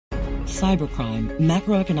cybercrime,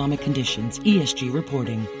 macroeconomic conditions, ESG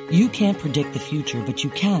reporting. You can't predict the future, but you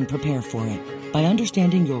can prepare for it. By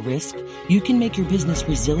understanding your risk, you can make your business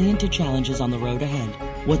resilient to challenges on the road ahead.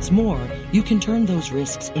 What's more, you can turn those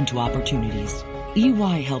risks into opportunities.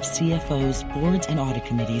 EY helps CFOs, boards, and audit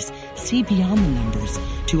committees see beyond the numbers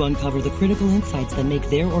to uncover the critical insights that make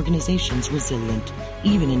their organizations resilient,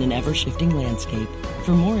 even in an ever-shifting landscape.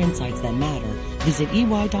 For more insights that matter, visit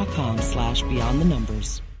ey.com/beyond the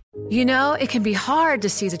numbers. You know, it can be hard to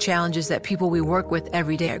see the challenges that people we work with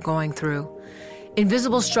every day are going through.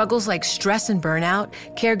 Invisible struggles like stress and burnout,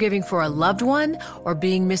 caregiving for a loved one, or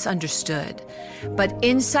being misunderstood. But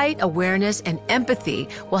insight, awareness, and empathy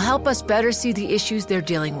will help us better see the issues they're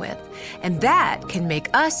dealing with. And that can make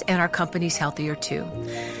us and our companies healthier too.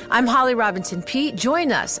 I'm Holly Robinson Peete.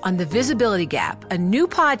 Join us on The Visibility Gap, a new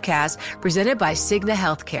podcast presented by Cigna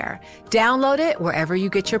Healthcare. Download it wherever you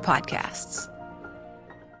get your podcasts.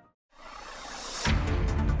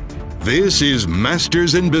 This is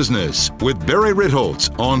Masters in Business with Barry Ritholtz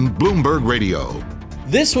on Bloomberg Radio.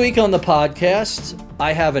 This week on the podcast,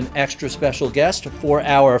 I have an extra special guest for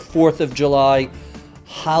our 4th of July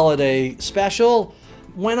holiday special.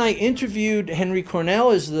 When I interviewed Henry Cornell,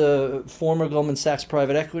 as the former Goldman Sachs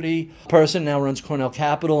private equity person, now runs Cornell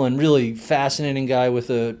Capital, and really fascinating guy with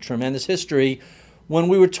a tremendous history, when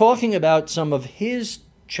we were talking about some of his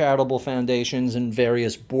charitable foundations and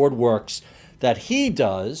various board works that he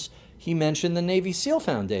does, he mentioned the Navy SEAL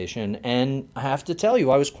Foundation, and I have to tell you,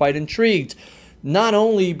 I was quite intrigued, not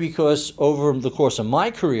only because over the course of my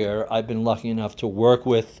career, I've been lucky enough to work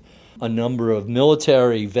with a number of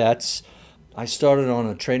military vets. I started on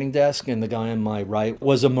a training desk, and the guy on my right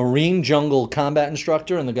was a Marine jungle combat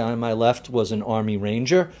instructor, and the guy on my left was an Army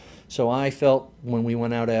Ranger. So I felt when we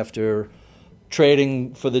went out after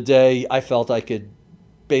trading for the day, I felt I could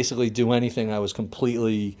basically do anything. I was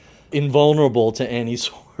completely invulnerable to any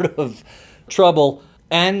sort of trouble.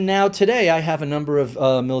 And now today I have a number of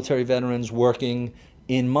military veterans working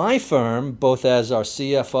in my firm, both as our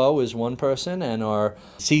CFO is one person and our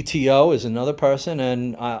CTO is another person,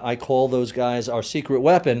 and I call those guys our secret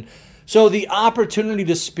weapon. So the opportunity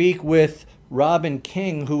to speak with Robin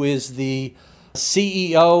King, who is the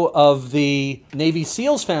CEO of the Navy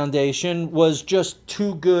SEALs Foundation, was just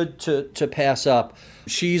too good to pass up.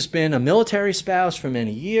 She's been a military spouse for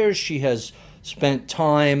many years. She has spent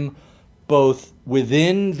time both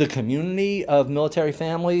within the community of military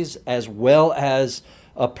families as well as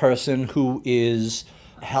a person who is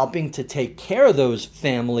helping to take care of those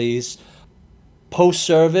families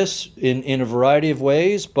post-service in a variety of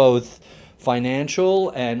ways, both financial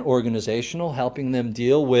and organizational, helping them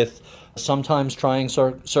deal with sometimes trying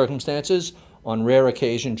circumstances, on rare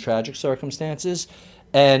occasion tragic circumstances.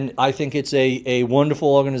 And I think it's a wonderful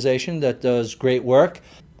organization that does great work.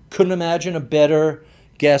 Couldn't imagine a better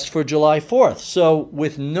guest for July 4th. So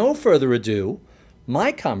with no further ado,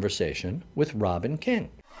 my conversation with Robin King.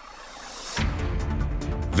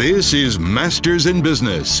 This is Masters in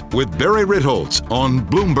Business with Barry Ritholtz on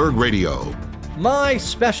Bloomberg Radio. My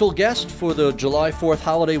special guest for the July 4th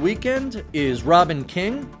holiday weekend is Robin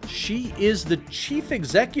King. She is the Chief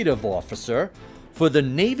Executive Officer for the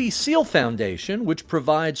Navy SEAL Foundation, which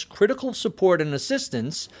provides critical support and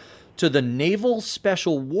assistance to the Naval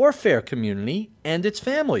Special Warfare community and its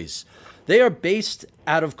families. They are based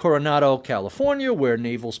out of Coronado, California, where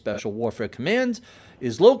Naval Special Warfare Command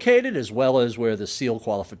is located, as well as where the SEAL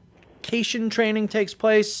qualification training takes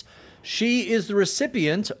place. She is the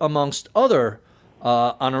recipient, amongst other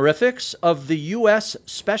honorifics, of the U.S.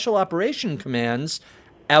 Special Operation Command's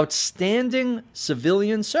Outstanding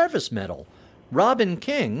Civilian Service Medal. Robin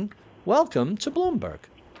King, welcome to Bloomberg.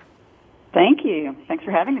 Thank you. Thanks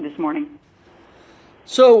for having me this morning.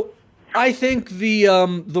 So I think the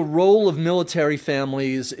role of military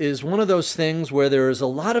families is one of those things where there is a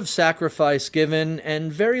lot of sacrifice given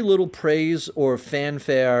and very little praise or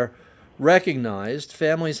fanfare recognized.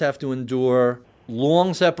 Families have to endure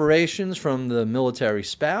long separations from the military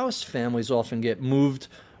spouse. Families often get moved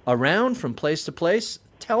around from place to place.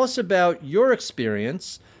 Tell us about your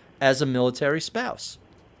experience as a military spouse.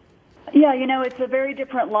 Yeah, it's a very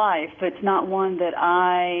different life. It's not one that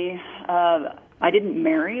I didn't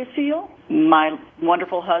marry a SEAL. My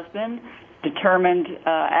wonderful husband determined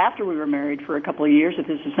after we were married for a couple of years that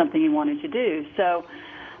this was something he wanted to do. So,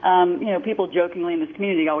 people jokingly in this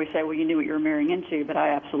community always say, well, you knew what you were marrying into, but I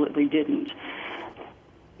absolutely didn't.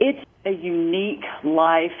 It's a unique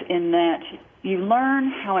life in that you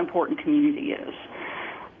learn how important community is.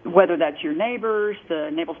 Whether that's your neighbors, the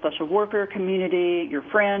Naval Special Warfare community, your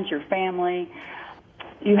friends, your family.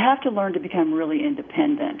 you have to learn to become really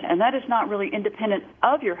independent. And that is not really independent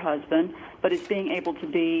of your husband, but it's being able to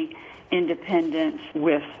be independent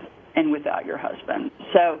with and without your husband.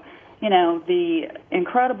 So, the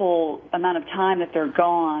incredible amount of time that they're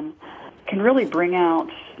gone can really bring out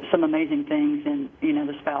some amazing things in,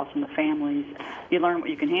 the spouse and the families. You learn what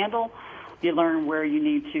you can handle. You learn where you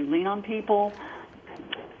need to lean on people.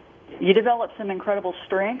 You develop some incredible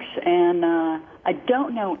strengths, and I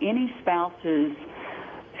don't know any spouses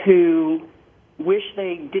who wish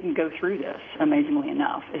they didn't go through this, amazingly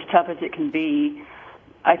enough. As tough as it can be,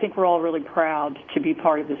 I think we're all really proud to be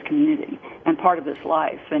part of this community and part of this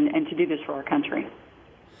life and to do this for our country.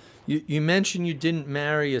 You mentioned you didn't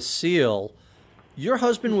marry a SEAL. Your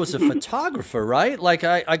husband was a photographer, right? Like,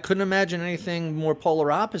 I couldn't imagine anything more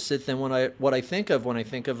polar opposite than what I think of when I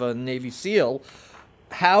think of a Navy SEAL.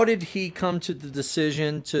 How did he come to the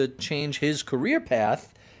decision to change his career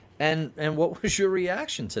path, and what was your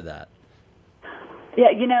reaction to that?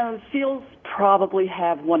 Yeah, SEALs probably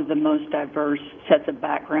have one of the most diverse sets of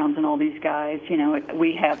backgrounds in all these guys.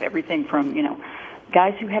 We have everything from,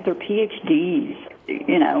 guys who have their PhDs,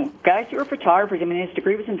 guys who are photographers. I mean, his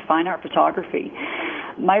degree was in fine art photography.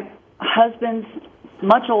 My husband's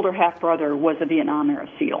much older half-brother was a Vietnam-era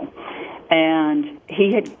SEAL, and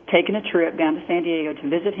he had taken a trip down to San Diego to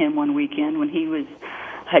visit him one weekend when he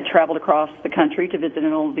had traveled across the country to visit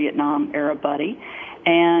an old Vietnam-era buddy,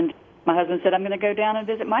 and my husband said, I'm going to go down and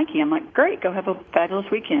visit Mikey. I'm like, great, go have a fabulous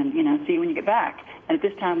weekend, see you when you get back. And at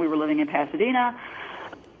this time, we were living in Pasadena.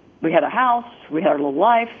 We had a house, we had our little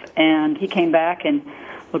life, and he came back and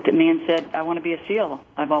looked at me and said, I want to be a SEAL.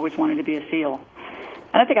 I've always wanted to be a SEAL.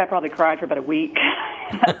 And I think I probably cried for about a week.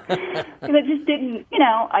 Because I just didn't,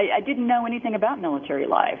 I didn't know anything about military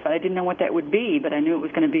life. I didn't know what that would be, but I knew it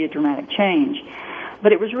was going to be a dramatic change.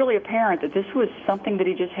 But it was really apparent that this was something that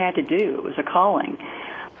he just had to do. It was a calling.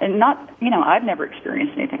 And not, I've never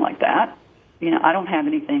experienced anything like that. I don't have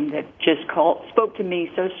anything that just spoke to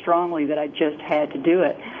me so strongly that I just had to do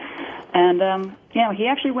it. And, he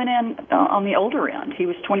actually went in on the older end. He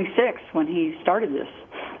was 26 when he started this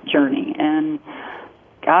journey. And,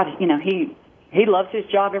 God, he loves his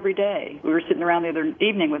job every day. We were sitting around the other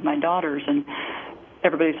evening with my daughters, and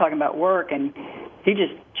everybody's talking about work, and he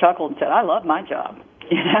just chuckled and said, I love my job.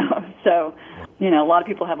 So, a lot of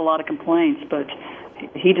people have a lot of complaints, but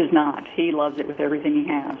he does not. He loves it with everything he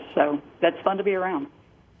has. So that's fun to be around.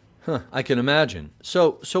 I can imagine.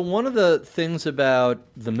 So one of the things about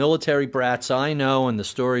the military brats I know and the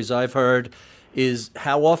stories I've heard is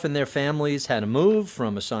how often their families had to move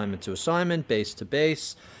from assignment to assignment, base to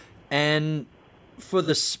base. And for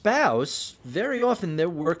the spouse, very often they're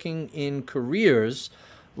working in careers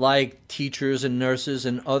like teachers and nurses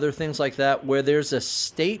and other things like that where there's a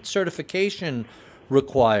state certification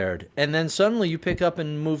required. And then suddenly you pick up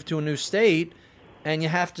and move to a new state and you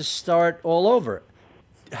have to start all over.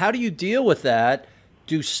 How do you deal with that?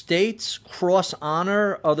 Do states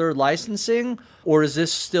cross-honor other licensing, or is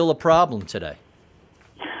this still a problem today?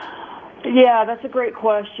 Yeah, that's a great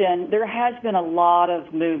question. There has been a lot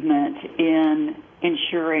of movement in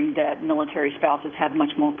ensuring that military spouses have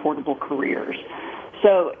much more portable careers.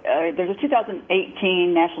 So there's a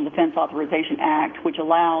 2018 National Defense Authorization Act, which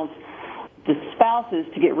allows the spouses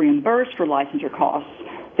to get reimbursed for licensure costs.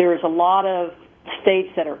 There's a lot of states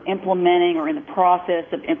that are implementing or in the process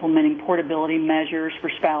of implementing portability measures for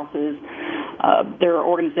spouses. There are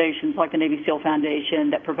organizations like the Navy SEAL Foundation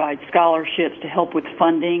that provide scholarships to help with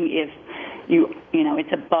funding if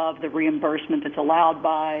it's above the reimbursement that's allowed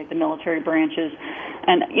by the military branches.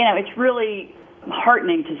 And, it's really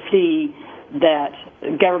heartening to see that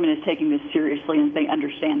the government is taking this seriously and they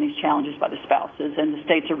understand these challenges by the spouses, and the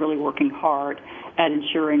states are really working hard at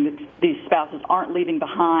ensuring that these spouses aren't leaving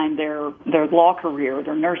behind their law career,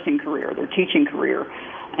 their nursing career, their teaching career.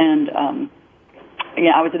 And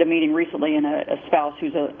I was at a meeting recently, and a spouse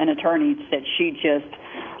who's an attorney said she just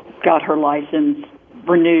got her license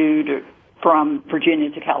renewed from Virginia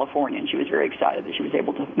to California, and she was very excited that she was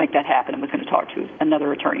able to make that happen and was going to talk to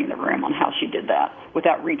another attorney in the room on how she did that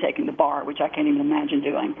without retaking the bar, which I can't even imagine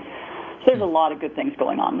doing. So there's a lot of good things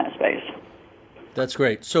going on in that space. That's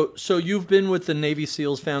great. So you've been with the Navy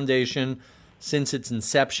SEALs Foundation since its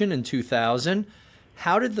inception in 2000.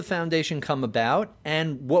 How did the foundation come about,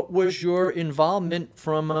 and what was your involvement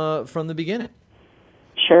from the beginning?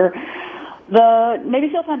 Sure. The Navy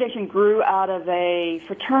SEAL Foundation grew out of a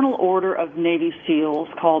fraternal order of Navy SEALs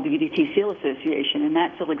called the UDT SEAL Association, and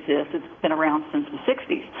that still exists. It's been around since the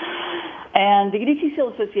 60s. And the UDT SEAL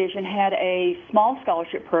Association had a small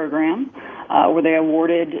scholarship program where they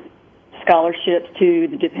awarded scholarships to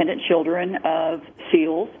the dependent children of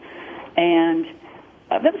SEALs. And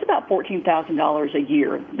that was about $14,000 a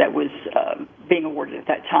year that was being awarded at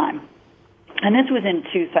that time. And this was in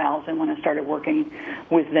 2000 when I started working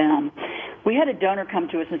with them. We had a donor come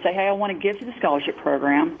to us and say, hey, I want to give to the scholarship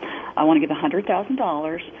program. I want to give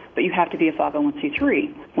 $100,000, but you have to be a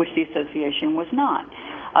 501c3, which the association was not.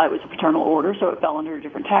 It was a fraternal order, so it fell under a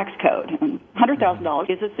different tax code. And $100,000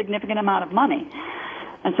 is a significant amount of money.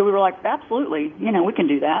 And so we were like, absolutely, we can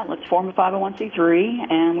do that. Let's form a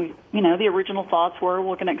 501c3. And we, the original thoughts were,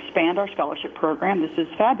 we're going to expand our scholarship program. This is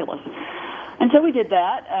fabulous. And so we did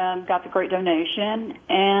that, got the great donation,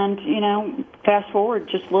 and, fast forward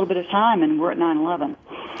just a little bit of time, and we're at 9/11.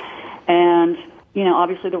 And,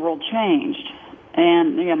 obviously the world changed.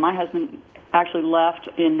 And, my husband actually left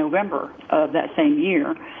in November of that same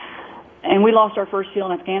year. And we lost our first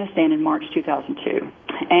SEAL in Afghanistan in March 2002.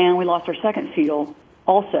 And we lost our second SEAL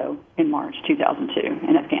also in March 2002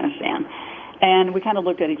 in Afghanistan. And we kind of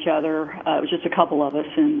looked at each other. It was just a couple of us,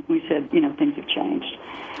 and we said, things have changed.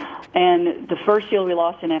 And the first SEAL we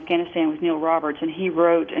lost in Afghanistan was Neil Roberts, and he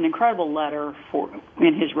wrote an incredible letter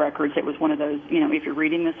in his records. It was one of those, if you're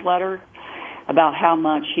reading this letter, about how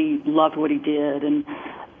much he loved what he did and,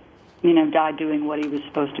 died doing what he was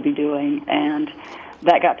supposed to be doing. And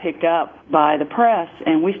that got picked up by the press,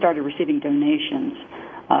 and we started receiving donations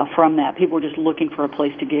from that. People were just looking for a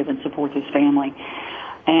place to give and support this family.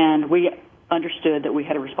 And we understood that we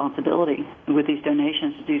had a responsibility with these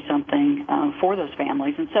donations to do something for those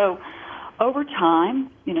families. And so over time,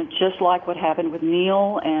 just like what happened with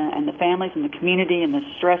Neil and the families and the community and the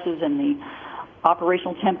stresses and the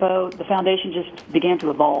operational tempo, the foundation just began to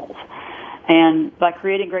evolve. And by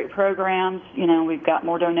creating great programs, we've got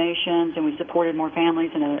more donations and we supported more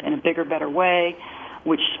families in a bigger, better way,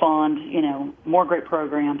 which spawned, more great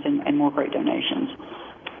programs and more great donations.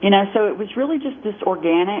 So it was really just this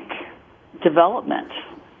organic development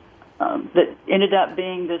that ended up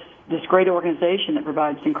being this great organization that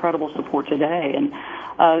provides incredible support today. And,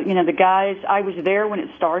 the guys, I was there when it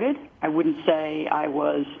started. I wouldn't say I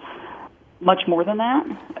was much more than that.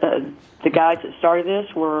 The guys that started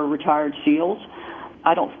this were retired SEALs.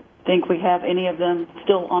 I don't think we have any of them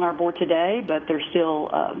still on our board today, but they're still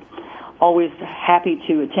always happy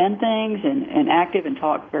to attend things and active and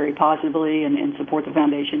talk very positively and support the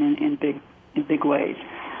foundation in big ways.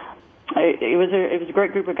 It was a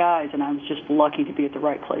great group of guys, and I was just lucky to be at the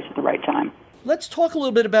right place at the right time. Let's talk a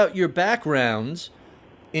little bit about your backgrounds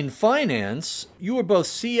in finance. You were both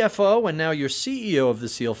CFO and now you're CEO of the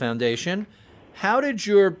SEAL Foundation. How did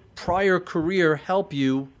your prior career help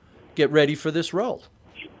you get ready for this role?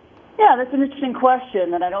 Yeah, that's an interesting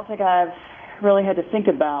question that I don't think I've really had to think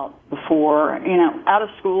about before. Out of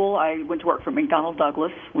school, I went to work for McDonnell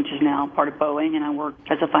Douglas, which is now part of Boeing, and I worked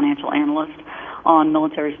as a financial analyst on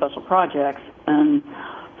military special projects. And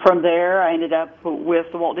from there, I ended up with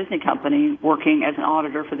the Walt Disney Company working as an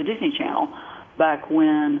auditor for the Disney Channel back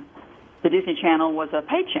when the Disney Channel was a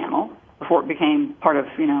paid channel before it became part of,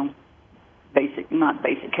 not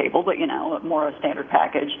basic cable, but, more a standard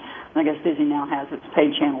package. And I guess Disney now has its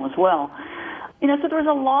paid channel as well. So there was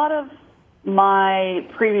a lot of my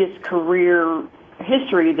previous career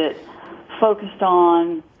history that focused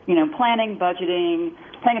on, planning, budgeting,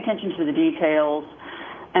 paying attention to the details.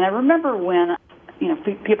 And I remember when,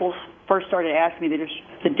 people first started asking me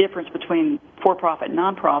the difference between for-profit and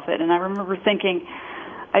non-profit, and I remember thinking,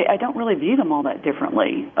 I don't really view them all that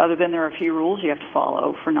differently, other than there are a few rules you have to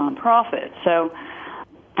follow for non-profit. So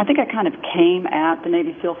I think I kind of came at the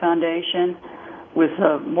Navy SEAL Foundation with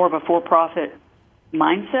more of a for-profit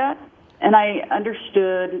mindset, and I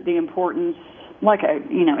understood the importance, like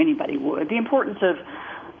anybody would, the importance of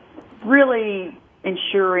really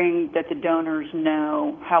ensuring that the donors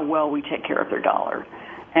know how well we take care of their dollar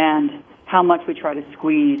and how much we try to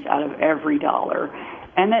squeeze out of every dollar.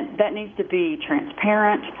 And that needs to be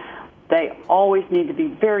transparent. They always need to be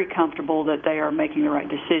very comfortable that they are making the right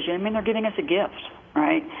decision. I mean, they're giving us a gift,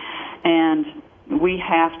 right? And we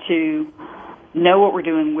have to know what we're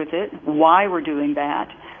doing with it, why we're doing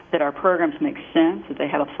that our programs make sense, that they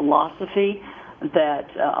have a philosophy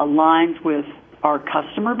that aligns with our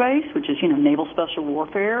customer base, which is, Naval Special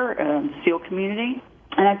Warfare, SEAL community.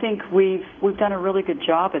 And I think we've done a really good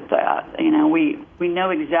job at that. We know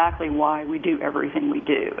exactly why we do everything we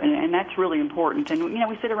do, and that's really important. And,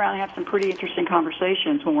 we sit around and have some pretty interesting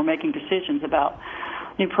conversations when we're making decisions about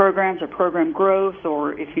new programs or program growth,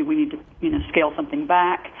 or if we need to, scale something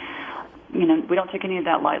back. We don't take any of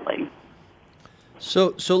that lightly.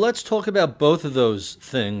 So let's talk about both of those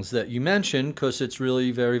things that you mentioned, because it's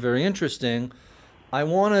really very, very interesting. I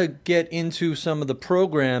want to get into some of the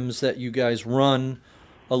programs that you guys run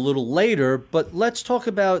a little later, but let's talk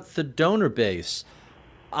about the donor base.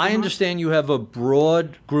 I understand you have a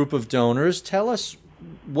broad group of donors. Tell us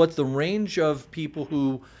what the range of people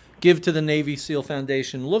who give to the Navy SEAL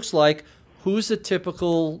Foundation looks like. Who's a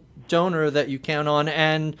typical donor that you count on?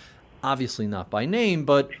 And obviously not by name,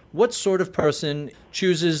 but what sort of person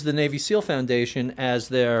chooses the Navy SEAL Foundation as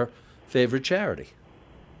their favorite charity?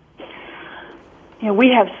 We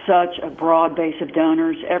have such a broad base of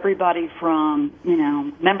donors, everybody from,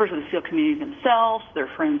 members of the SEAL community themselves, their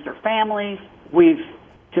friends, their families. We've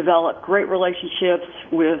developed great relationships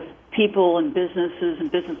with people and businesses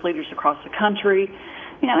and business leaders across the country,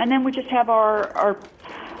 and then we just have our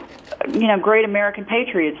great American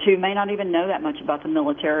patriots who may not even know that much about the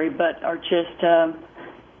military, but are just,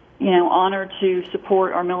 honored to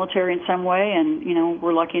support our military in some way, and,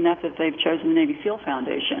 we're lucky enough that they've chosen the Navy SEAL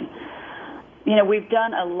Foundation. We've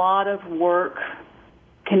done a lot of work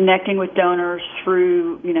connecting with donors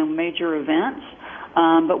through, major events,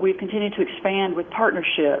 but we've continued to expand with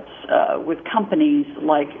partnerships with companies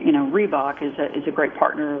like, Reebok is a great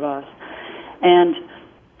partner of us. And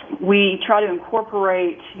we try to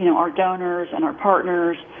incorporate, our donors and our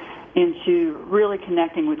partners into really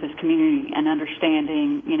connecting with this community and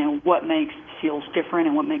understanding, what makes SEALs different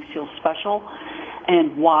and what makes SEALs special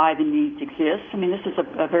and why the needs exist. This is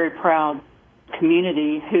a very proud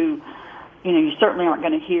community who, you certainly aren't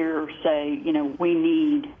going to hear say, we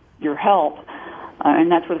need your help.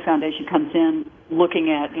 And that's where the foundation comes in,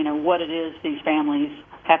 looking at, what it is these families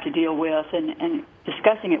have to deal with and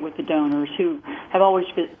discussing it with the donors who have always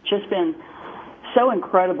just been so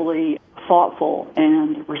incredibly thoughtful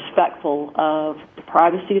and respectful of the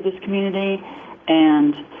privacy of this community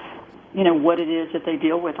and, what it is that they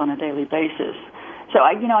deal with on a daily basis. So,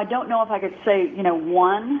 I don't know if I could say,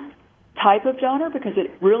 one type of donor because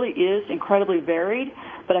it really is incredibly varied,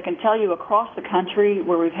 but I can tell you across the country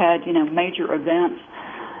where we've had, major events,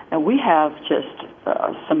 we have just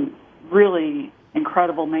some really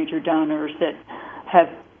incredible major donors that have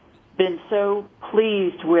been so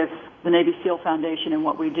pleased with the Navy SEAL Foundation and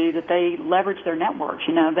what we do that they leverage their networks.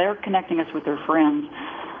 They're connecting us with their friends,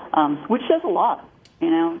 which says a lot.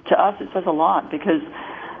 To us it says a lot because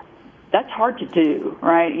that's hard to do,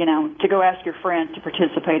 right? To go ask your friends to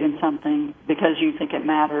participate in something because you think it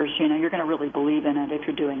matters, you're going to really believe in it if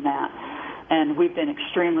you're doing that. And we've been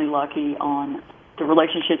extremely lucky on the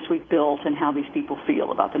relationships we've built and how these people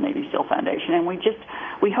feel about the Navy SEAL Foundation. And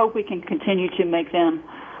we hope we can continue to make them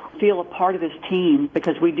feel a part of this team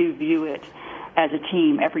because we do view it as a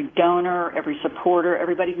team. Every donor, every supporter,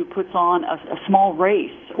 everybody who puts on a small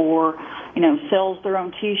race or, sells their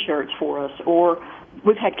own T-shirts for us, or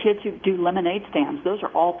we've had kids who do lemonade stands. Those are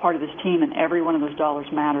all part of this team, and every one of those dollars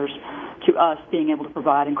matters to us being able to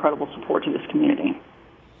provide incredible support to this community.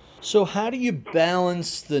 So how do you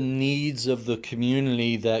balance the needs of the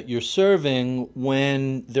community that you're serving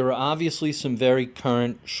when there are obviously some very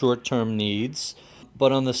current short-term needs,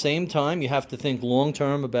 but on the same time you have to think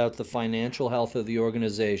long-term about the financial health of the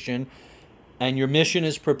organization, and your mission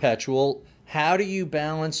is perpetual? How do you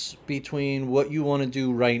balance between what you want to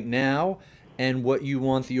do right now and what you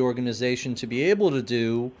want the organization to be able to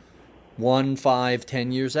do 1, 5,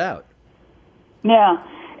 10 years out? Yeah,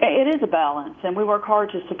 it is a balance, and we work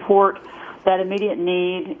hard to support that immediate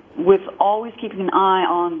need with always keeping an eye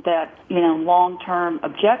on that, long-term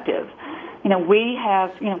objective. We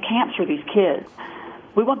have, camps for these kids.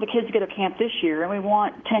 We want the kids to go to camp this year, and we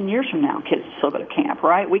want 10 years from now kids to still go to camp,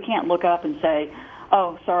 right? We can't look up and say,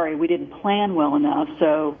 oh, sorry, we didn't plan well enough,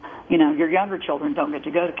 so, your younger children don't get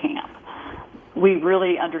to go to camp. We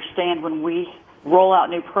really understand when we roll out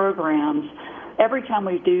new programs, every time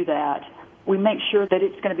we do that, we make sure that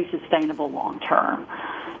it's going to be sustainable long term.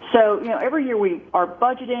 So, every year our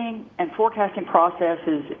budgeting and forecasting process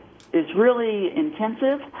is really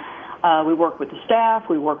intensive. We work with the staff,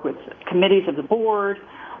 we work with committees of the board,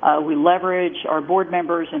 we leverage our board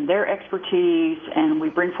members and their expertise, and we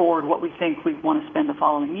bring forward what we think we want to spend the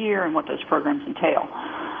following year and what those programs entail.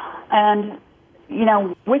 And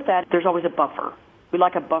with that, there's always a buffer. We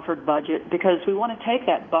like a buffered budget because we want to take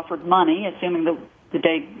that buffered money, assuming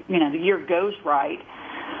the year goes right,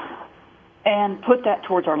 and put that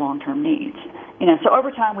towards our long-term needs. So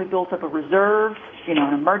over time we built up a reserve, an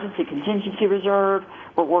emergency contingency reserve.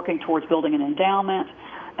 We're working towards building an endowment,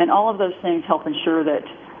 and all of those things help ensure that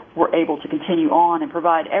we're able to continue on and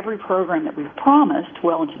provide every program that we've promised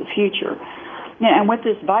well into the future. And with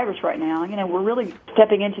this virus right now, we're really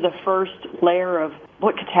stepping into the first layer of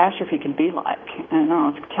what catastrophe can be like. And I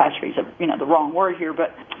don't know if catastrophe is the wrong word here,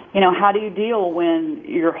 but, how do you deal when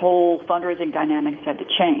your whole fundraising dynamics had to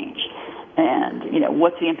change? And,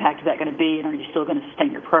 what's the impact of that going to be, and are you still going to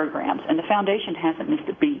sustain your programs? And the foundation hasn't missed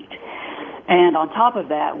a beat. And on top of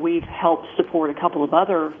that, we've helped support a couple of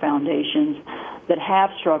other foundations that have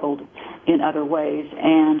struggled in other ways,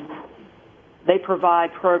 and they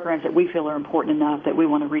provide programs that we feel are important enough that we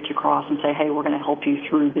want to reach across and say, hey, we're going to help you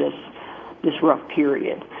through this rough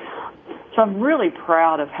period. So I'm really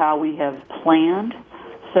proud of how we have planned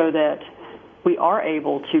so that we are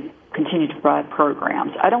able to continue to provide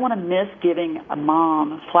programs. I don't want to miss giving a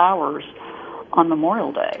mom flowers on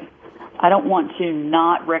Memorial Day. I don't want to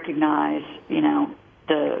not recognize,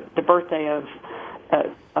 the birthday of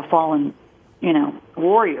a fallen,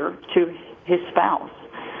 warrior to his spouse.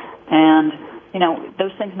 And,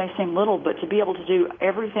 those things may seem little, but to be able to do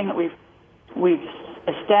everything that we've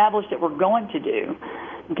established that we're going to do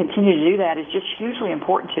and continue to do that is just hugely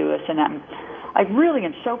important to us. And I really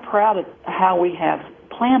am so proud of how we have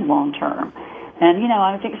planned long term. And,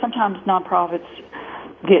 I think sometimes nonprofits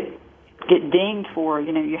get dinged for,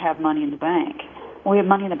 you have money in the bank. Well, we have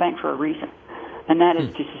money in the bank for a reason, and that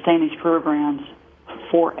is to sustain these programs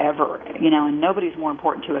forever. And nobody's more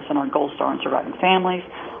important to us than our Gold Star and surviving families,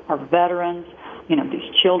 our veterans,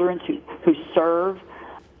 these children who serve,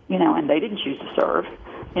 and they didn't choose to serve.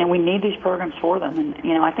 We need these programs for them,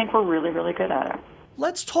 and, I think we're really, really good at it.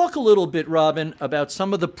 Let's talk a little bit, Robin, about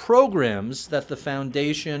some of the programs that the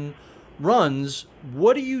foundation runs.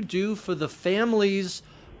 What do you do for the families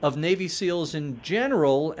of Navy SEALs in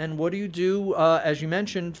general, and what do you do, as you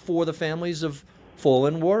mentioned, for the families of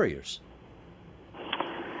fallen warriors?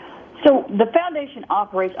 So the foundation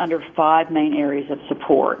operates under 5 main areas of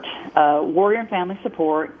support: warrior and family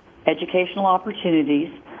support, educational opportunities,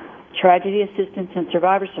 tragedy assistance and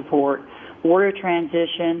survivor support, warrior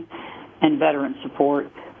transition, and veteran support.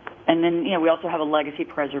 And then, we also have a legacy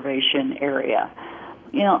preservation area.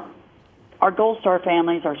 Our Gold Star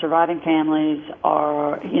families, our surviving families,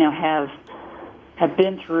 have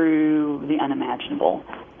been through the unimaginable,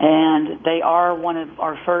 and they are one of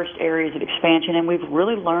our first areas of expansion. And we've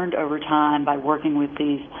really learned over time by working with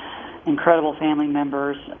these incredible family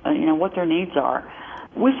members, what their needs are.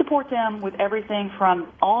 We support them with everything from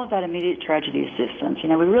all of that immediate tragedy assistance. We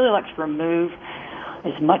really like to remove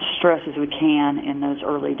as much stress as we can in those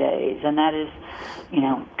early days, and that is,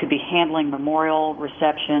 could be handling memorial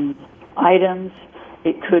reception items.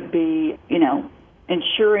 It could be,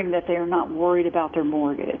 ensuring that they are not worried about their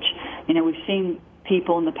mortgage. We've seen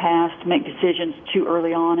people in the past make decisions too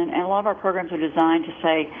early on, and a lot of our programs are designed to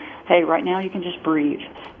say, hey, right now you can just breathe.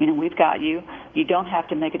 We've got you. You don't have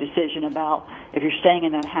to make a decision about if you're staying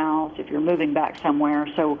in that house, if you're moving back somewhere.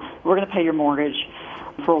 So we're going to pay your mortgage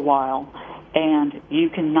for a while, and you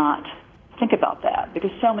cannot think about that,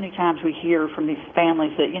 because so many times we hear from these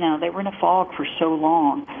families that, they were in a fog for so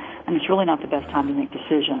long, and it's really not the best time to make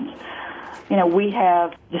decisions. We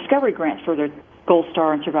have discovery grants for the Gold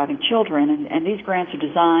Star and surviving children, and these grants are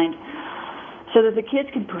designed so that the kids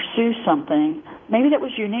can pursue something maybe that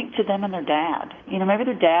was unique to them and their dad. Maybe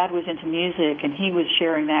their dad was into music and he was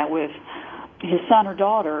sharing that with his son or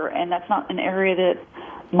daughter, and that's not an area that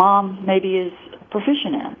mom maybe is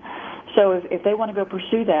proficient in. So if they want to go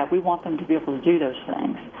pursue that, we want them to be able to do those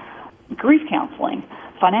things. Grief counseling,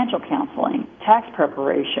 financial counseling, tax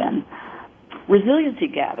preparation, resiliency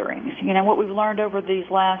gatherings. What we've learned over these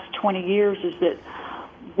last 20 years is that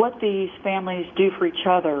what these families do for each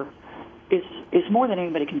other is more than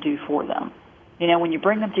anybody can do for them. When you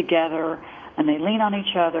bring them together and they lean on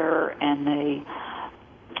each other and they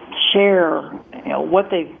share, what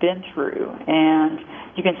they've been through, and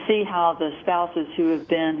you can see how the spouses who have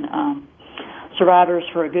been survivors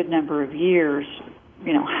for a good number of years,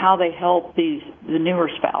 how they help the newer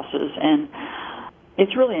spouses, and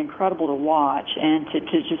it's really incredible to watch and to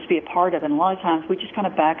just be a part of. And a lot of times we just kind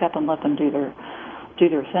of back up and let them do their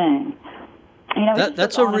thing.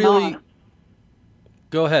 That's a really.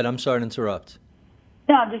 Go ahead. I'm sorry to interrupt.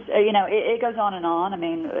 No, just it goes on and on. I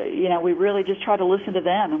mean, we really just try to listen to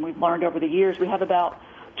them, and we've learned over the years. We have about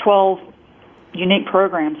 12 unique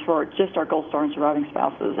programs for just our Gold Star and surviving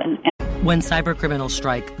spouses. When cybercriminals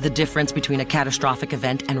strike, the difference between a catastrophic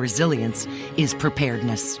event and resilience is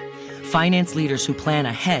preparedness. Finance leaders who plan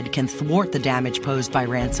ahead can thwart the damage posed by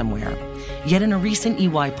ransomware. Yet in a recent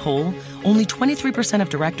EY poll, only 23% of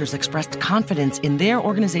directors expressed confidence in their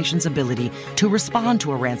organization's ability to respond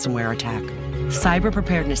to a ransomware attack. Cyber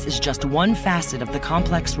preparedness is just one facet of the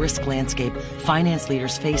complex risk landscape finance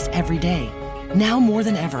leaders face every day. Now more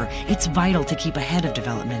than ever, it's vital to keep ahead of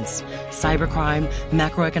developments. Cybercrime,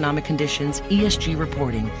 macroeconomic conditions, ESG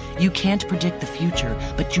reporting. You can't predict the future,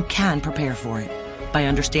 but you can prepare for it. By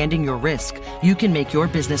understanding your risk, you can make your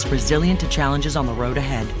business resilient to challenges on the road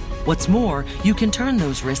ahead. What's more, you can turn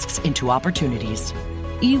those risks into opportunities.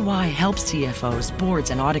 EY helps CFOs,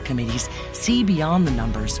 boards, and audit committees see beyond the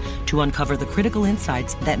numbers to uncover the critical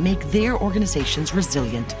insights that make their organizations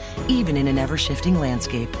resilient, even in an ever-shifting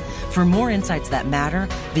landscape. For more insights that matter,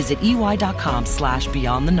 visit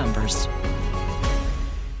ey.com/beyond the numbers.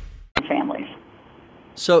 Families.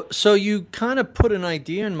 So you kind of put an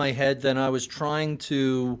idea in my head that I was trying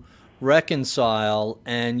to reconcile,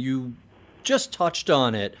 and you just touched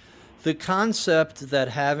on it. The concept that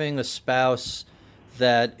having a spouse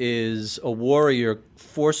that is a warrior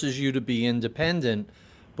forces you to be independent,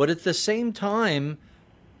 but at the same time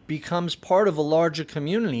becomes part of a larger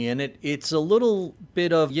community, and it's a little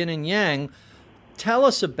bit of yin and yang. Tell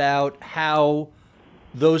us about how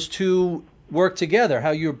those two work together, how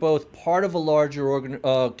you're both part of a larger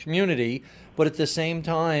community, but at the same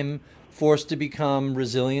time forced to become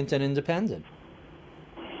resilient and independent.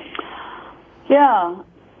 Yeah.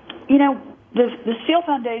 You know, the SEAL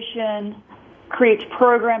Foundation creates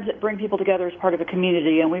programs that bring people together as part of a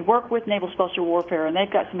community, and we work with Naval Special Warfare, and they've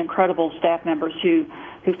got some incredible staff members who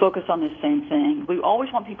focus on this same thing. We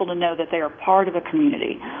always want people to know that they are part of a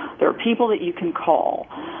community. There are people that you can call.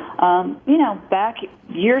 You know, back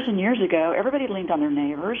years and years ago, everybody leaned on their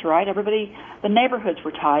neighbors, right? The neighborhoods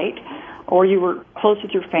were tight, or you were close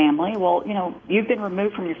with your family. Well, you know, you've been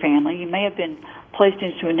removed from your family. You may have been placed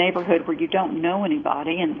into a neighborhood where you don't know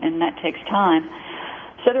anybody, and that takes time.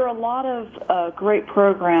 So there are a lot of great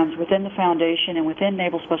programs within the foundation and within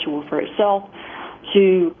Naval Special Warfare itself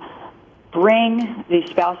to bring these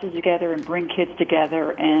spouses together and bring kids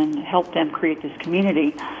together and help them create this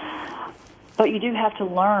community. But you do have to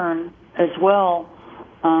learn as well,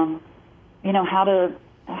 you know, how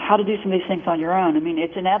to do some of these things on your own. I mean,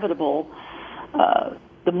 it's inevitable.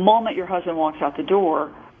 The moment your husband walks out the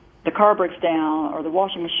door, the car breaks down, or the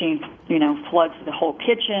washing machine, you know, floods the whole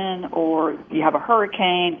kitchen, or you have a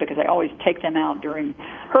hurricane, because I always take them out during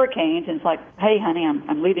hurricanes, and it's like, hey, honey,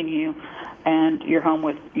 I'm leaving you, and you're home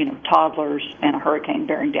with, you know, toddlers and a hurricane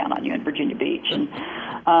bearing down on you in Virginia Beach. And,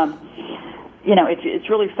 you know, it's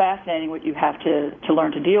really fascinating what you have to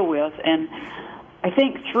learn to deal with. And I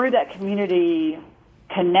think through that community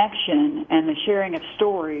connection and the sharing of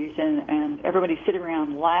stories and everybody sitting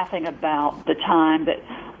around laughing about the time that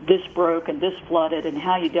this broke and this flooded and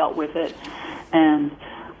how you dealt with it, and,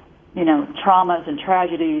 you know, traumas and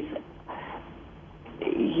tragedies,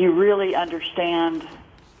 you really understand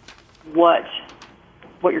what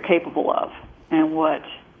you're capable of and what,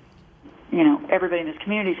 you know, everybody in this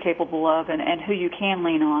community is capable of, and who you can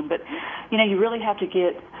lean on. But, you know, you really have to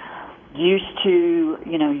get used to,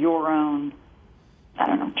 you know, your own, I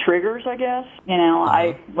don't know, triggers, I guess. You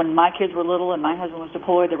know, when my kids were little and my husband was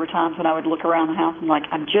deployed, there were times when I would look around the house and like,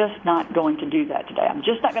 I'm just not going to do that today. I'm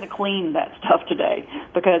just not going to clean that stuff today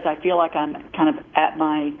because I feel like I'm kind of at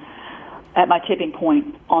my tipping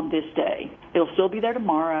point on this day. It'll still be there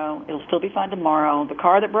tomorrow. It'll still be fine tomorrow. The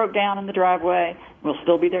car that broke down in the driveway will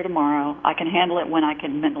still be there tomorrow. I can handle it when I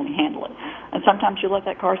can mentally handle it. And sometimes you let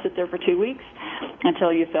that car sit there for 2 weeks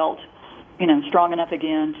until you felt, you know, strong enough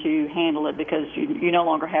again to handle it, because you no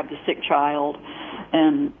longer have the sick child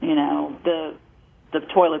and, you know, the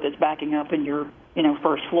toilet that's backing up in your, you know,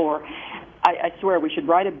 first floor. I swear we should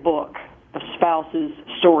write a book of spouses'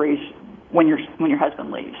 stories when your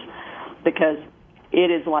husband leaves, because it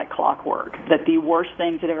is like clockwork that the worst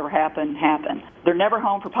things that ever happen. They're never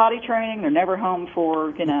home for potty training. They're never home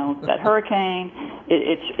for, you know, that hurricane.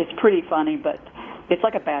 It's pretty funny, but it's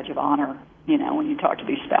like a badge of honor, you know, when you talk to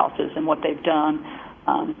these spouses and what they've done.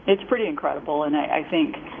 It's pretty incredible, and I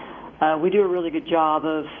think we do a really good job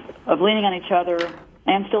of leaning on each other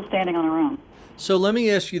and still standing on our own. So let me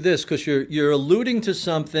ask you this, because you're alluding to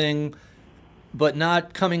something but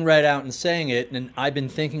not coming right out and saying it, and I've been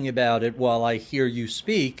thinking about it while I hear you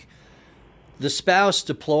speak. The spouse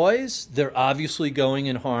deploys, they're obviously going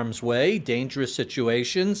in harm's way, dangerous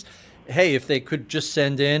situations. Hey, if they could just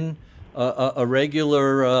send in a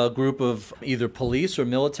regular group of either police or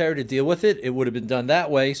military to deal with it, it would have been done that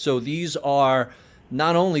way. So these are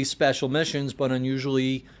not only special missions, but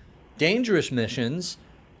unusually dangerous missions.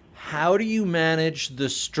 How do you manage the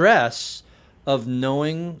stress of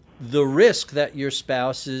knowing the risk that your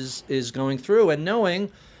spouse is going through, and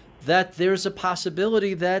knowing that there's a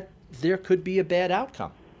possibility that there could be a bad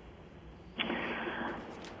outcome?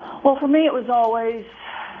 Well, for me, it was always,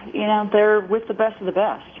 you know, they're with the best of the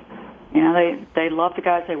best. You know, they love the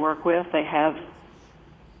guys they work with. They have,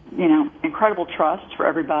 you know, incredible trust for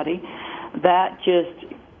everybody. That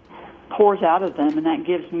just pours out of them, and that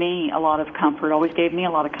gives me a lot of comfort, always gave me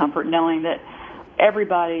a lot of comfort, knowing that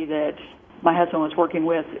everybody that my husband was working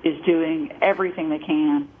with is doing everything they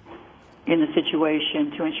can in the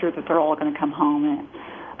situation to ensure that they're all going to come home and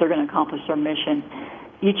they're going to accomplish their mission.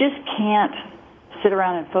 You just can't sit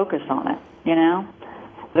around and focus on it, you know?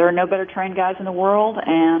 There are no better trained guys in the world,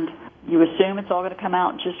 and you assume it's all going to come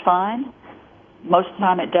out just fine. Most of the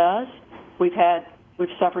time it does. We've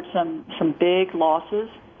suffered some big losses,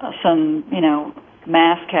 some,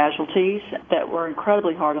 mass casualties that were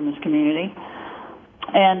incredibly hard on this community.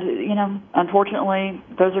 And, unfortunately,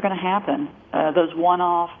 those are going to happen. Those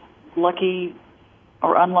one-off lucky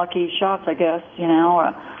or unlucky shots, I guess,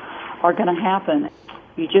 are going to happen.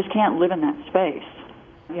 You just can't live in that space.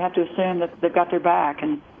 You have to assume that they've got their back.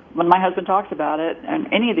 And when my husband talks about it,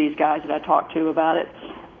 and any of these guys that I talk to about it,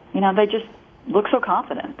 they just look so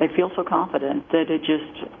confident. They feel so confident that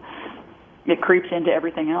it creeps into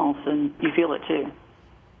everything else, and you feel it too.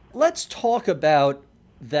 Let's talk about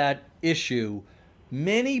that issue.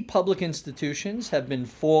 Many public institutions have been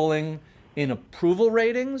falling in approval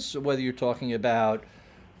ratings, whether you're talking about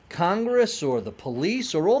Congress or the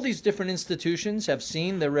police or all these different institutions have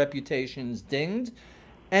seen their reputations dinged.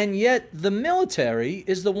 And yet the military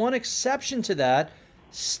is the one exception to that,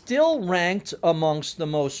 still ranked amongst the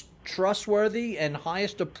most trustworthy and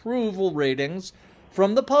highest approval ratings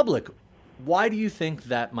from the public. Why do you think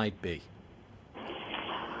that might be?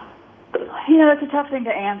 It's a tough thing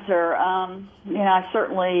to answer. I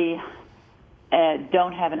certainly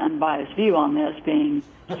don't have an unbiased view on this, being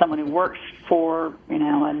someone who works for, a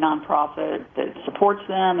nonprofit that supports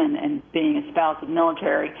them and being a spouse of the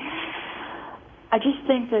military. I just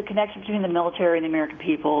think the connection between the military and the American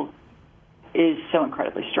people is so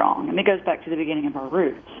incredibly strong. And it goes back to the beginning of our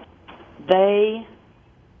roots. They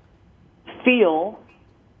feel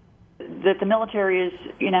that the military is,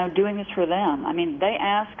 doing this for them. I mean,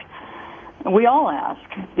 we all ask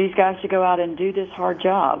these guys to go out and do this hard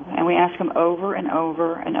job, and we ask them over and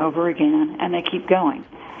over and over again, and they keep going.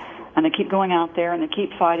 And they keep going out there, and they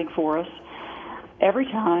keep fighting for us every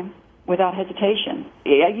time without hesitation.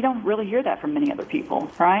 You don't really hear that from many other people,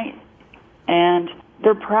 right? And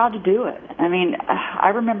they're proud to do it. I mean, I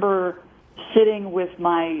remember sitting with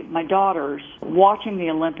my daughters watching the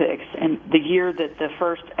Olympics and the year that the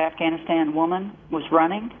first Afghanistan woman was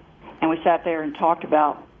running, and we sat there and talked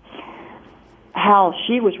about how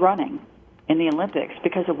she was running in the Olympics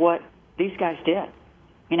because of what these guys did.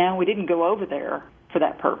 We didn't go over there for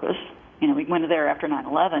that purpose. We went there after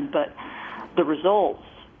 9/11, but the results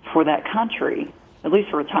for that country, at least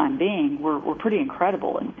for a time being, were pretty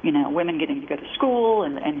incredible. And, women getting to go to school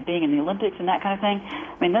and being in the Olympics and that kind of thing.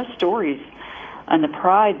 I mean, those stories and the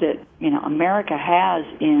pride that, America has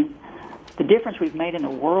in the difference we've made in the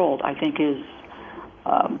world, I think is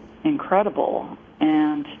incredible.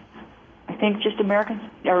 And I think just Americans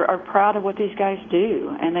are proud of what these guys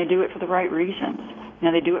do, and they do it for the right reasons.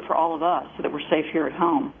 They do it for all of us so that we're safe here at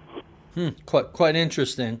home. Quite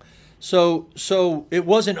interesting. So it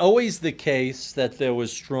wasn't always the case that there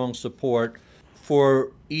was strong support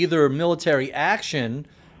for either military action,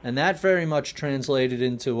 and that very much translated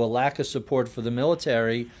into a lack of support for the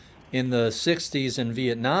military in the 60s and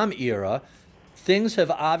Vietnam era. Things have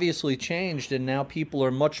obviously changed, and now people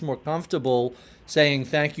are much more comfortable saying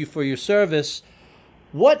thank you for your service.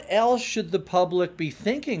 What else should the public be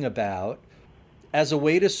thinking about as a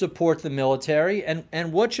way to support the military,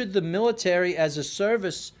 and what should the military as a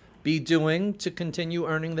service be doing to continue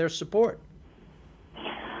earning their support?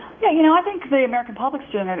 Yeah, I think the American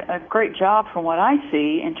public's doing a great job from what I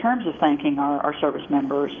see in terms of thanking our service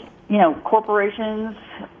members. Corporations,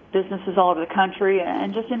 businesses all over the country,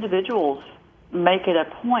 and just individuals make it a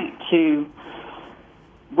point to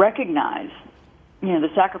recognize, the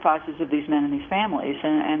sacrifices of these men and these families,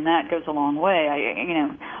 and that goes a long way.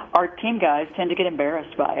 Our team guys tend to get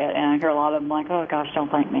embarrassed by it, and I hear a lot of them like, oh, gosh,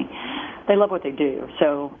 don't thank me. They love what they do,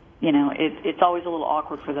 so, it's always a little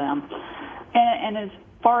awkward for them. And as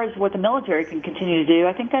far as what the military can continue to do,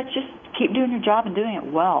 I think that's just keep doing your job and doing it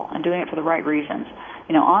well and doing it for the right reasons.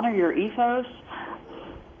 Honor your ethos,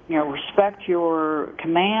 respect your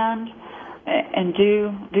command, and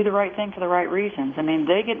do the right thing for the right reasons. I mean,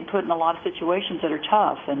 they get put in a lot of situations that are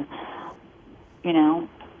tough, and,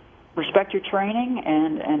 respect your training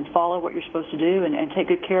and follow what you're supposed to do and take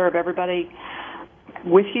good care of everybody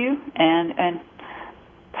with you and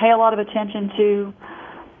pay a lot of attention to,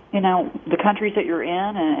 the countries that you're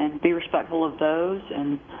in and be respectful of those.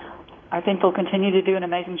 And I think they'll continue to do an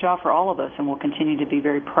amazing job for all of us, and we'll continue to be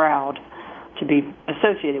very proud to be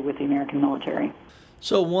associated with the American military.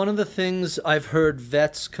 So one of the things I've heard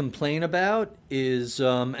vets complain about is,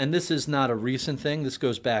 and this is not a recent thing, this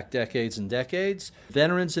goes back decades and decades,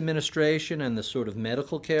 Veterans Administration and the sort of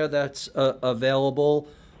medical care that's available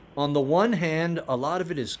On the one hand, a lot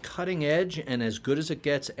of it is cutting edge and as good as it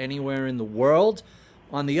gets anywhere in the world.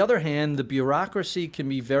 On the other hand, the bureaucracy can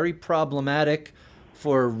be very problematic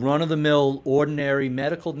for run-of-the-mill, ordinary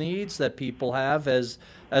medical needs that people have as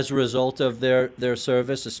a result of their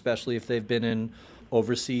service, especially if they've been in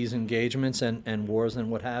overseas engagements and wars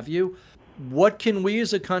and what have you. What can we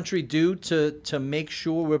as a country do to make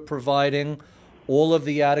sure we're providing all of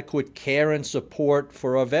the adequate care and support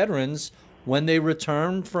for our veterans when they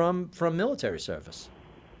return from military service?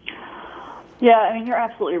 Yeah, I mean, you're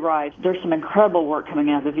absolutely right. There's some incredible work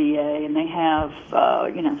coming out of the VA, and they have,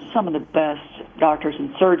 some of the best doctors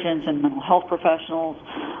and surgeons and mental health professionals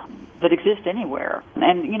that exist anywhere.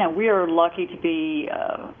 And, we are lucky to be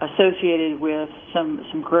associated with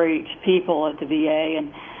some great people at the VA,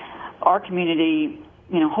 and our community,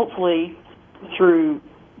 hopefully through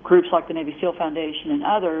groups like the Navy SEAL Foundation and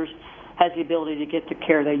others, has the ability to get the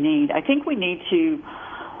care they need. I think we need to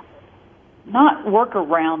not work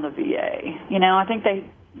around the VA. I think they,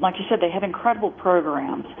 like you said, they have incredible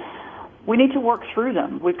programs. We need to work through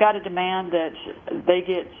them. We've got to demand that they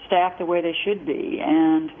get staffed the way they should be.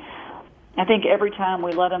 And I think every time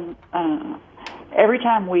we let them, every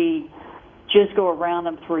time we just go around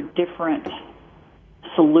them through a different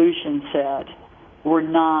solution set, we're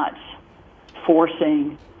not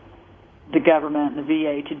forcing the government and the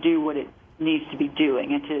VA to do what it needs to be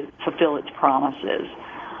doing and to fulfill its promises.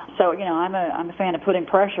 So, I'm a fan of putting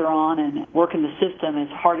pressure on and working the system as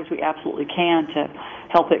hard as we absolutely can to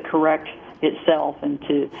help it correct itself and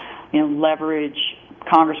to, leverage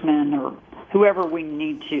congressmen or whoever we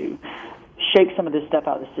need to shake some of this stuff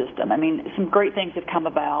out of the system. I mean, some great things have come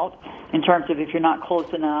about in terms of if you're not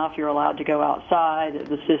close enough, you're allowed to go outside of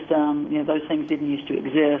the system. Those things didn't used to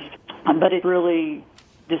exist. But it's really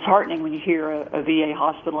disheartening when you hear a VA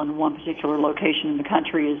hospital in one particular location in the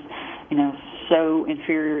country is, so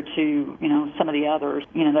inferior to, some of the others.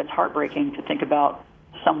 That's heartbreaking to think about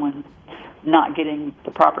someone not getting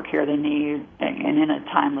the proper care they need and in a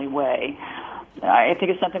timely way. I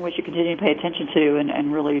think it's something we should continue to pay attention to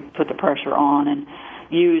and really put the pressure on and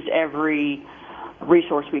use every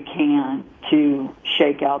resource we can to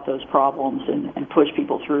shake out those problems and push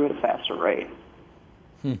people through at a faster rate.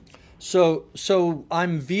 So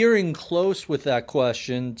I'm veering close with that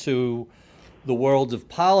question to the world of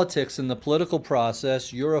politics and the political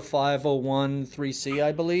process. You're a 501(c),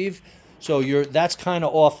 I believe. So that's kind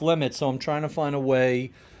of off limits. So I'm trying to find a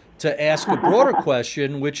way to ask a broader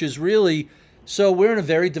question, which is really, so we're in a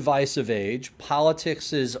very divisive age.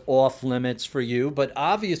 Politics is off limits for you, but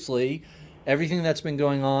obviously everything that's been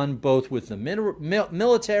going on both with the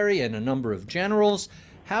military and a number of generals,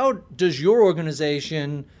 how does your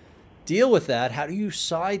organization deal with that? How do you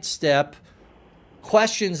sidestep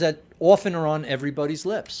questions that often are on everybody's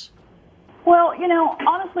lips? Well,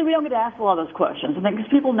 honestly, we don't get to ask a lot of those questions. I think because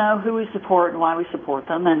people know who we support and why we support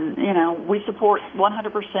them. And, we support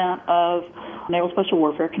 100% of Naval Special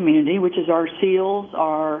Warfare community, which is our SEALs,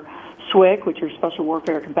 our SWCC, which are Special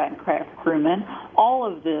Warfare Combatant Craft Crewmen, all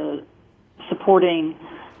of the supporting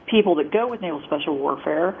people that go with Naval Special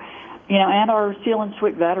Warfare, and our SEAL and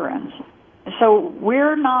SWCC veterans. So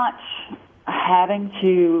we're not having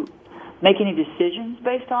to make any decisions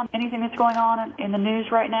based on anything that's going on in the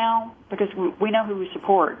news right now because we know who we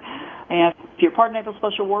support. And if you're part of Naval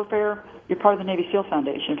Special Warfare, you're part of the Navy SEAL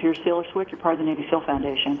Foundation. If you're a SEAL or SWCC, you're part of the Navy SEAL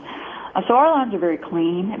Foundation. So our lines are very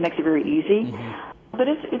clean. It makes it very easy. Mm-hmm. But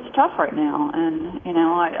it's tough right now. And,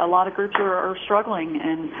 a lot of groups are struggling.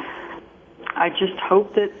 And I just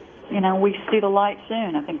hope that, we see the light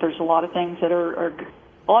soon. I think there's a lot of things that are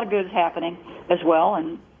a lot of good is happening as well.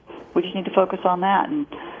 And we just need to focus on that. And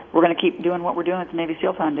we're going to keep doing what we're doing at the Navy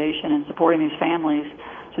SEAL Foundation and supporting these families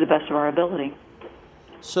to the best of our ability.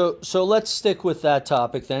 So let's stick with that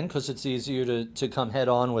topic then, because it's easier to come head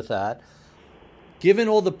on with that. Given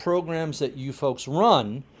all the programs that you folks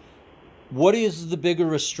run, what is the bigger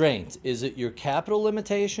restraint? Is it your capital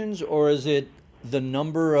limitations, or is it the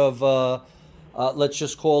number of, let's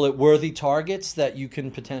just call it worthy targets that you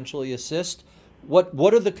can potentially assist?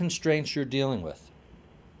 What are the constraints you're dealing with?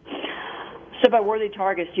 So by worthy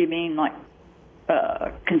targets, do you mean like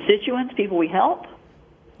constituents, people we help?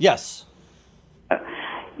 Yes. I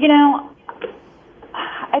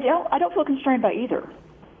don't feel constrained by either.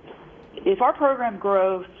 If our program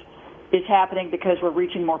growth is happening because we're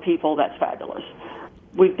reaching more people, that's fabulous.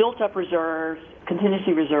 We've built up reserves,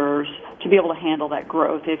 contingency reserves, to be able to handle that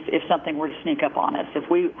growth if something were to sneak up on us.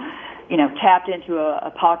 If we, tapped into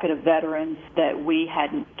a pocket of veterans that we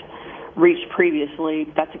hadn't reached previously,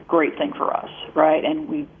 that's a great thing for us, right? And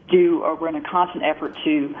we're in a constant effort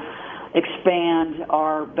to expand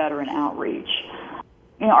our veteran outreach.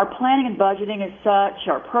 our planning and budgeting is such,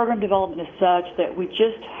 our program development is such that we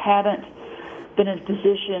just haven't been in a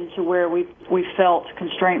position to where we felt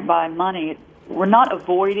constrained by money. We're not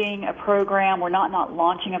avoiding a program. We're not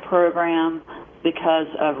launching a program because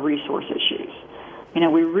of resource issues.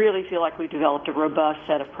 We really feel like we've developed a robust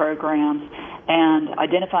set of programs, and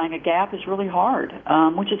identifying a gap is really hard,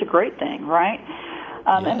 which is a great thing, right?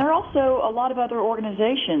 And there are also a lot of other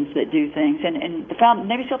organizations that do things, and the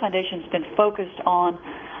Navy SEAL Foundation has been focused on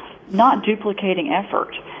not duplicating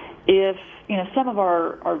effort. If some of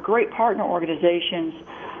our great partner organizations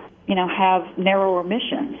have narrower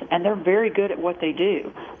missions, and they're very good at what they do.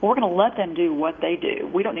 Well, we're going to let them do what they do.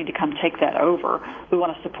 We don't need to come take that over. We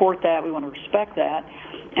want to support that. We want to respect that.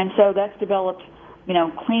 And so that's developed,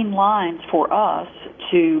 clean lines for us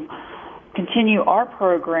to continue our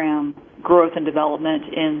program growth and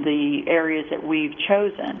development in the areas that we've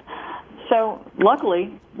chosen. So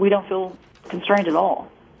luckily, we don't feel constrained at all.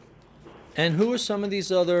 And who are some of these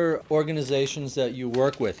other organizations that you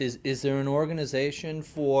work with? Is there an organization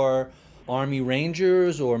for Army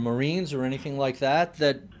Rangers or Marines or anything like that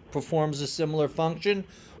performs a similar function?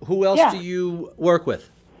 Who else do you work with?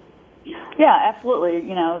 Yeah, absolutely.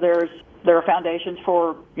 There are foundations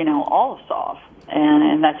for, all of SOF,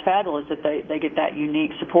 and that's fabulous that they get that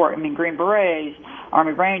unique support. Green Berets,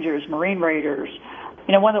 Army Rangers, Marine Raiders.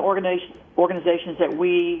 One of the organizations that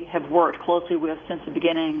we have worked closely with since the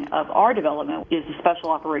beginning of our development is the Special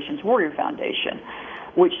Operations Warrior Foundation,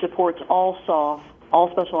 which supports all SOF, all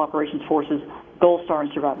Special Operations Forces, Gold Star,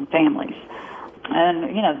 and surviving families.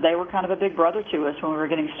 And, they were kind of a big brother to us when we were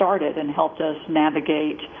getting started and helped us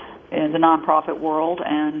navigate in the nonprofit world.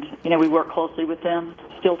 And, we work closely with them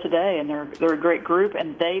still today, and they're a great group,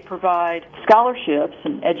 and they provide scholarships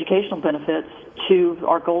and educational benefits to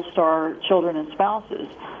our Gold Star children and spouses.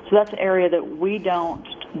 So that's an area that we don't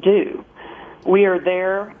do. We are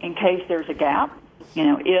there in case there's a gap.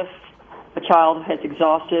 If a child has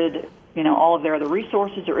exhausted, all of their other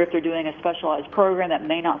resources, or if they're doing a specialized program that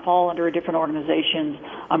may not fall under a different organization's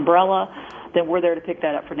umbrella, then we're there to pick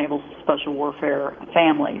that up for Naval Special Warfare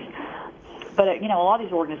families. But, a lot of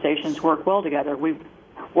these organizations work well together. We've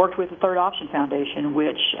worked with the Third Option Foundation,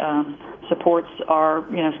 which supports our,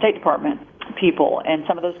 State Department people, and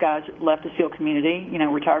some of those guys left the SEAL community,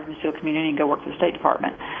 retired from the SEAL community and go work for the State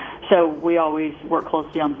Department. So we always work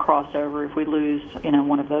closely on the crossover if we lose,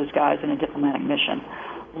 one of those guys in a diplomatic mission.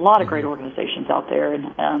 A lot of great organizations out there,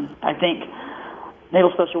 and I think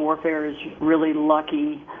Naval Special Warfare is really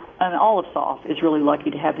lucky, and all of SOF is really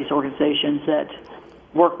lucky to have these organizations that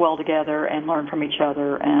work well together and learn from each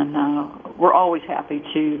other, and we're always happy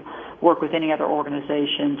to work with any other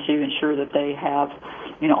organization to ensure that they have,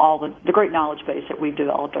 all the great knowledge base that we've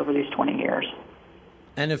developed over these 20 years.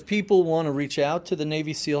 And if people want to reach out to the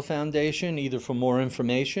Navy SEAL Foundation, either for more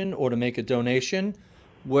information or to make a donation,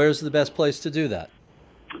 where's the best place to do that?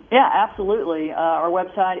 Yeah, absolutely. Our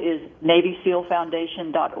website is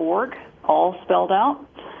NavySealFoundation.org, all spelled out.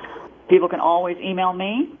 People can always email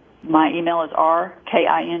me. My email is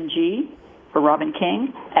rking, for Robin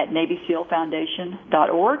King, at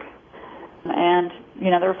NavySealFoundation.org. And,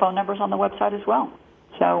 there are phone numbers on the website as well.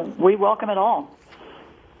 So we welcome it all.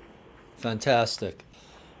 Fantastic.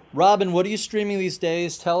 Robin, what are you streaming these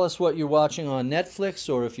days? Tell us what you're watching on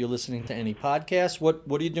Netflix, or if you're listening to any podcasts. What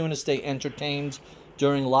are you doing to stay entertained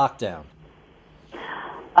during lockdown?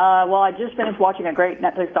 Well, I just finished watching a great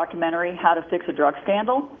Netflix documentary, How to Fix a Drug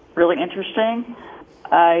Scandal. Really interesting.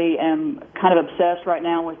 I am kind of obsessed right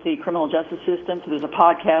now with the criminal justice system. So there's a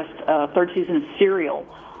podcast, third season of Serial,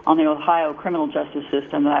 on the Ohio criminal justice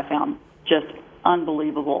system that I found just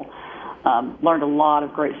unbelievable. Learned a lot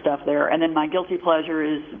of great stuff there. And then my guilty pleasure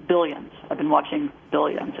is Billions. I've been watching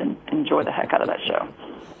Billions and enjoy the heck out of that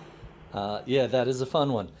show. Yeah, that is a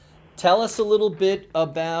fun one. Tell us a little bit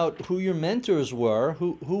about who your mentors were,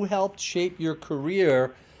 who helped shape your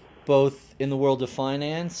career, both in the world of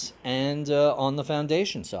finance and on the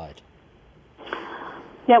foundation side.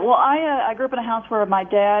 Yeah, well, I grew up in a house where my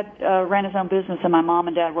dad ran his own business, and my mom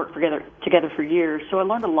and dad worked together for years. So I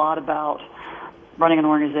learned a lot about running an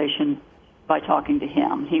organization by talking to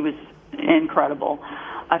him. He was incredible.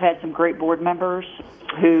 I've had some great board members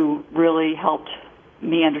who really helped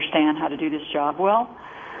me understand how to do this job well.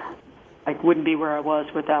 I wouldn't be where I was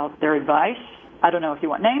without their advice. I don't know if you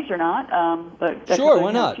want names or not. But sure,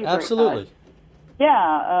 why not? Absolutely.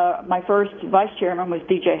 Yeah, my first vice chairman was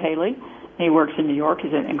DJ Haley. He works in New York.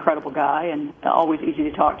 He's an incredible guy and always easy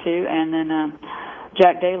to talk to. And then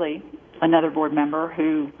Jack Daly, another board member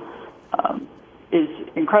who is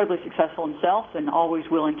incredibly successful himself and always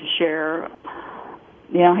willing to share,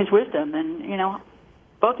 his wisdom. And,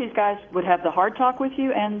 both these guys would have the hard talk with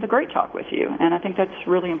you and the great talk with you, and I think that's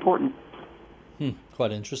really important.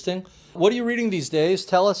 Quite interesting. What are you reading these days?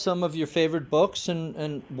 Tell us some of your favorite books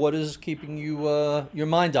and what is keeping you your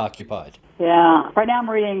mind occupied. Yeah, right now I'm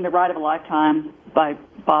reading The Ride of a Lifetime by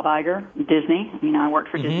Bob Iger, Disney. I worked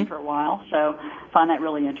for Disney for a while, so I find that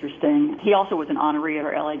really interesting. He also was an honoree at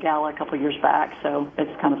our LA Gala a couple of years back, so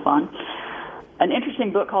it's kind of fun. An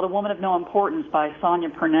interesting book called A Woman of No Importance by Sonia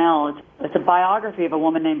Purnell. It's a biography of a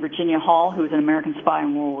woman named Virginia Hall, who was an American spy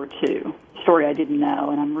in World War II. Story I didn't know,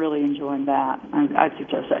 and I'm really enjoying that. I'd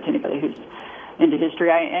suggest that to anybody who's into history.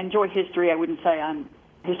 I enjoy history. I wouldn't say I'm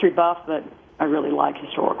a history buff, but I really like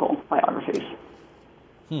historical biographies.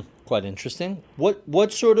 Quite interesting.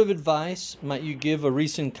 What sort of advice might you give a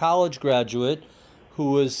recent college graduate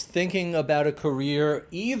who is thinking about a career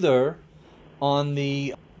either on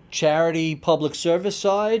the charity public service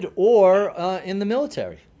side or in the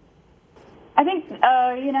military? I think,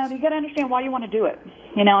 you got to understand why you want to do it.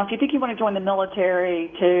 If you think you want to join the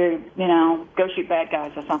military to, go shoot bad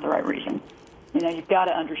guys, that's not the right reason. You've got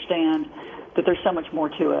to understand that there's so much more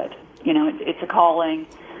to it. It's a calling.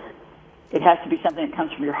 It has to be something that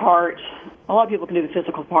comes from your heart. A lot of people can do the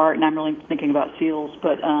physical part, and I'm really thinking about SEALs,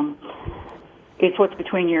 but it's what's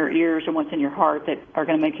between your ears and what's in your heart that are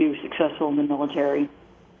going to make you successful in the military.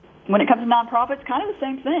 When it comes to nonprofits, kind of the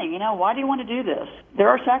same thing. Why do you want to do this? There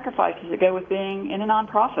are sacrifices that go with being in a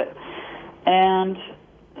nonprofit, and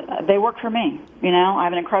they work for me. I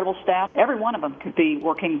have an incredible staff. Every one of them could be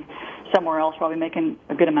working somewhere else, probably making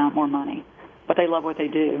a good amount more money, but they love what they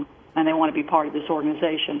do, and they want to be part of this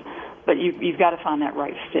organization. But you've got to find that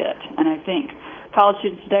right fit, and I think college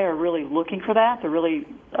students today are really looking for that. They're really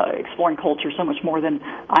exploring culture so much more than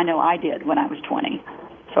I know I did when I was 20,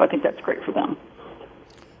 so I think that's great for them.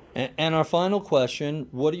 And our final question,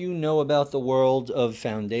 what do you know about the world of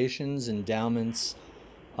foundations, endowments,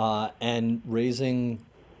 and raising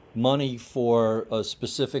money for a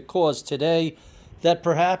specific cause today that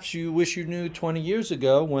perhaps you wish you knew 20 years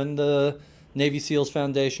ago when the Navy SEALs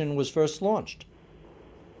Foundation was first launched?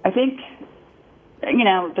 I think,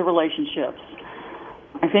 the relationships.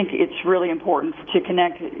 I think it's really important to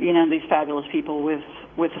connect, these fabulous people with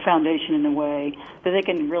the foundation in a way that they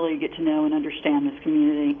can really get to know and understand this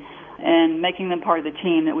community, and making them part of the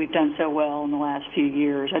team that we've done so well in the last few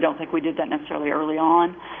years. I don't think we did that necessarily early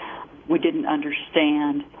on. We didn't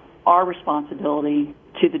understand our responsibility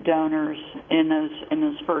to the donors in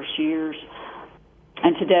those first years.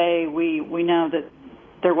 And today we know that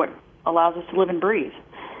they're what allows us to live and breathe.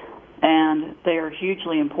 And they are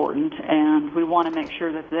hugely important, and we want to make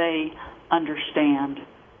sure that they understand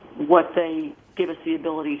what they give us the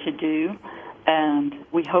ability to do, and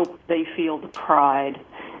we hope they feel the pride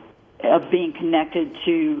of being connected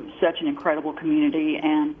to such an incredible community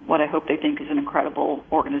and what I hope they think is an incredible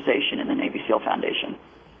organization in the Navy SEAL Foundation.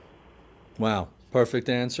 Wow, perfect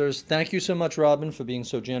answers. Thank you so much, Robin, for being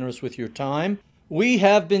so generous with your time. We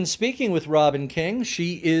have been speaking with Robin King.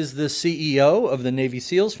 She is the CEO of the Navy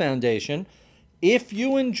SEALs Foundation. If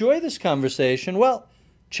you enjoy this conversation, well,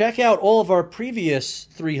 check out all of our previous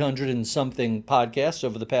 300 and something podcasts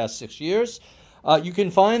over the past 6 years. You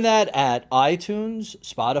can find that at iTunes,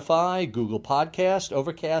 Spotify, Google Podcast,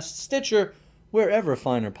 Overcast, Stitcher, wherever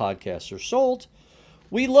finer podcasts are sold.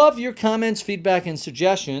 We love your comments, feedback, and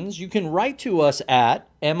suggestions. You can write to us at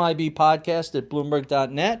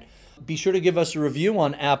mibpodcast@bloomberg.net. Be sure to give us a review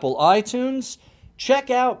on Apple iTunes. Check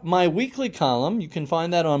out my weekly column. You can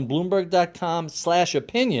find that on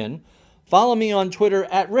Bloomberg.com/opinion. Follow me on Twitter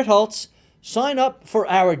at Ritholtz. Sign up for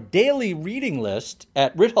our daily reading list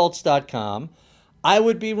at Ritholtz.com. I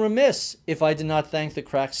would be remiss if I did not thank the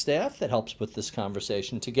crack staff that helps put this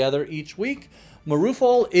conversation together each week.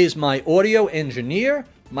 Marufal is my audio engineer.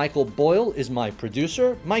 Michael Boyle is my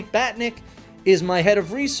producer. Mike Batnick is my head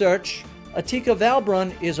of research. Atika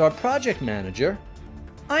Valbrun is our project manager.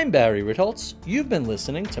 I'm Barry Ritholtz. You've been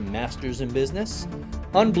listening to Masters in Business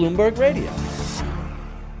on Bloomberg Radio.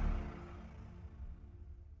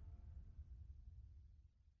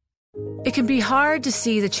 It can be hard to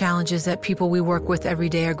see the challenges that people we work with every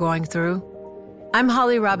day are going through. I'm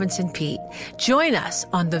Holly Robinson Peete. Join us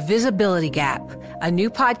on The Visibility Gap, a new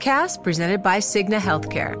podcast presented by Cigna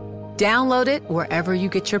Healthcare. Download it wherever you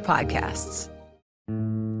get your podcasts.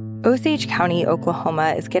 Osage County,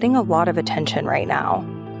 Oklahoma is getting a lot of attention right now.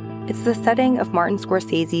 It's the setting of Martin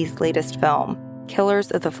Scorsese's latest film,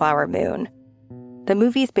 Killers of the Flower Moon. The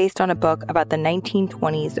movie's based on a book about the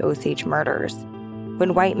 1920s Osage murders,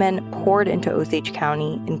 when white men poured into Osage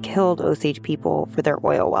County and killed Osage people for their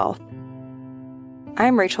oil wealth.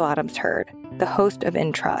 I'm Rachel Adams Heard, the host of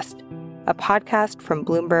In Trust, a podcast from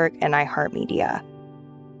Bloomberg and iHeartMedia.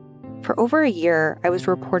 For over a year, I was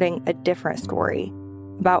reporting a different story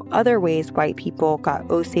about other ways white people got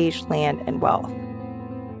Osage land and wealth,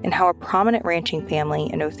 and how a prominent ranching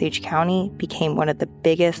family in Osage County became one of the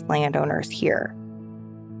biggest landowners here.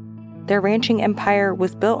 Their ranching empire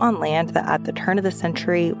was built on land that at the turn of the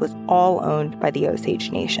century was all owned by the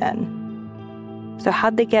Osage Nation. So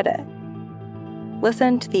how'd they get it?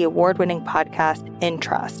 Listen to the award-winning podcast In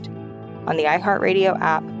Trust on the iHeartRadio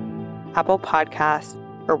app, Apple Podcasts,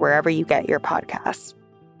 or wherever you get your podcasts.